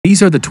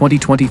These are the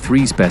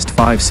 2023's best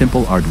 5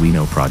 simple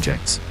Arduino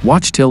projects.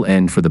 Watch till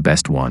end for the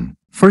best one.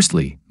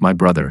 Firstly, my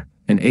brother,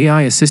 an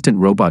AI assistant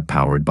robot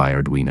powered by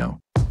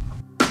Arduino.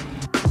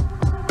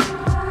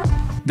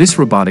 This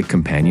robotic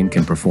companion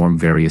can perform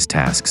various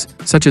tasks,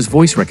 such as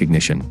voice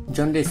recognition,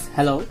 Jaundice,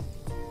 hello.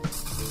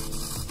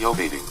 Yo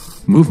baby.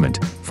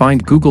 movement,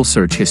 find Google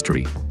search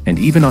history, and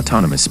even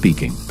autonomous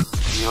speaking.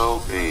 Yo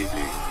baby.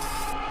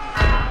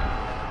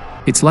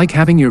 It's like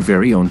having your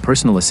very own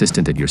personal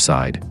assistant at your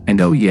side, and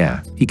oh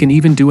yeah, he can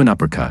even do an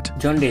uppercut.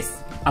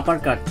 Jaundice,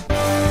 uppercut.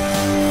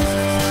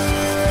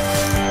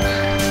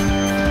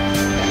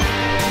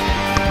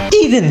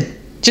 Ethan!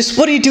 Just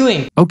what are you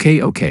doing?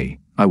 Okay,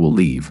 I will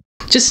leave.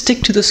 Just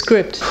stick to the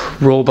script.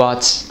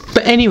 Robots.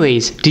 But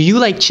anyways, do you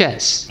like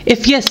chess?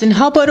 If yes, then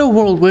how about a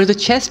world where the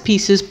chess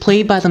pieces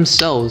play by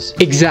themselves?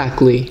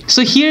 Exactly.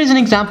 So here's an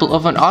example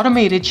of an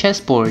automated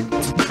chessboard.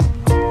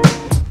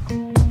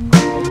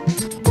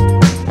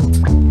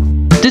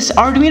 This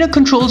Arduino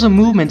controls the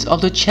movements of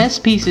the chess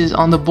pieces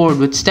on the board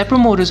with stepper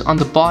motors on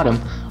the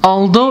bottom,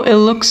 although it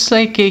looks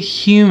like a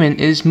human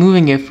is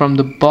moving it from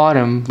the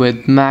bottom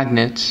with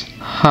magnets.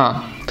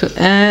 But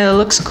it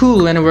looks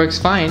cool and it works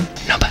fine.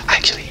 No, but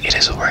actually it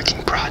is a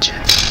working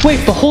project.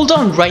 Wait, but hold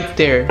on right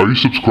there. Are you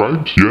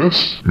subscribed?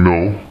 Yes?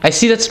 No? I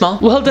see that smile.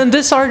 Well then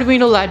this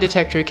Arduino lie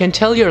detector can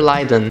tell your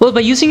lie then. Well, by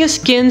using a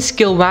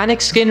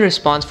galvanic skin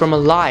response from a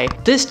lie,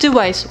 this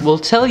device will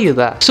tell you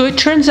that. So it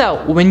turns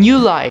out when you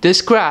lie,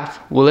 this graph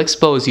will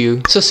expose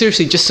you. So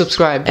seriously, just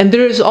subscribe. And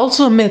there is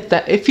also a myth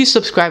that if you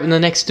subscribe in the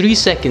next 3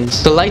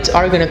 seconds, the lights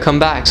are gonna come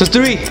back. So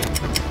 3,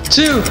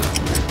 2,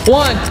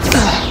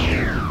 1.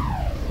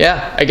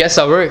 Yeah, I guess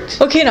that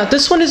worked. Okay, now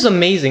this one is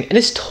amazing and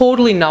it's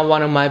totally not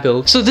one of my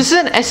builds. So this is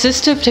an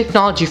assistive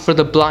technology for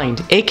the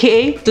blind,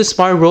 aka the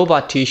Smart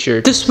Robot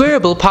t-shirt. This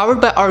wearable powered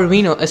by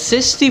Arduino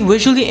assists the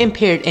visually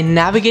impaired in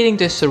navigating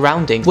their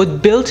surroundings.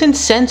 With built-in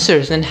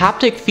sensors and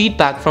haptic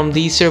feedback from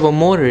these servo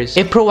motors,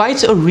 it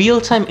provides a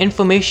real-time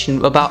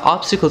information about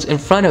obstacles in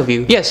front of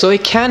you. Yeah, so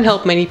it can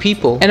help many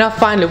people. And now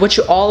finally, what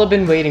you all have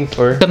been waiting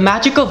for. The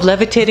magic of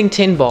levitating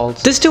tin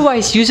balls. This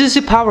device uses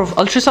the power of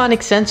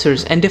ultrasonic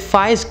sensors and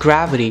defies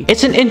gravity.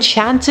 It's an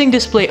enchanting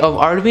display of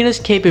Arduino's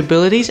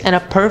capabilities and a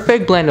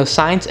perfect blend of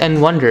science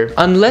and wonder.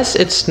 Unless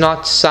it's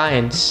not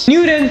science.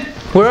 Newton,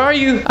 where are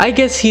you? I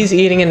guess he's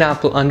eating an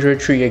apple under a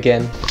tree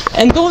again.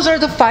 And those are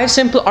the 5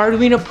 simple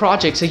Arduino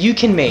projects that you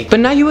can make.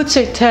 But now you would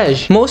say,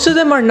 Tej, most of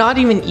them are not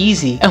even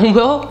easy. And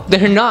well,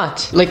 they're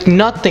not. Like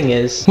nothing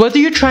is. Whether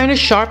you're trying to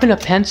sharpen a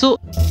pencil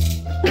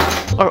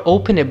or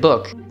open a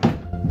book,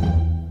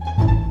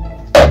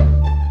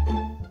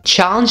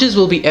 challenges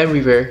will be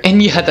everywhere.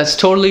 And yeah, that's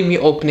totally me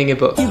opening a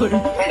book.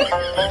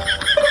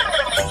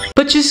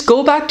 But just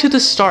go back to the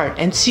start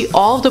and see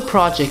all of the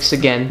projects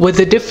again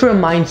with a different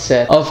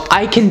mindset of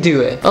I can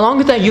do it. Along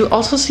with that, you'll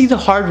also see the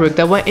hard work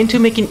that went into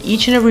making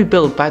each and every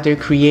build by their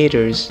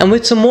creators. And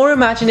with some more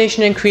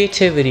imagination and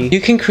creativity, you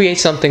can create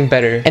something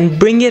better and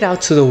bring it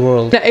out to the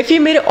world. Now, if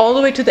you made it all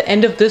the way to the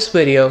end of this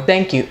video,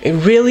 thank you. It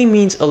really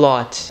means a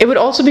lot. It would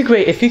also be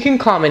great if you can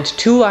comment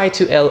 2i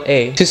to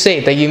LA to say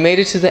that you made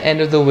it to the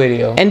end of the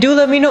video. And do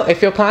let me know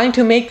if you're planning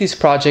to make these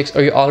projects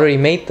or you already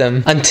made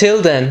them.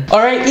 Until then,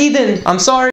 alright Ethan, I'm sorry.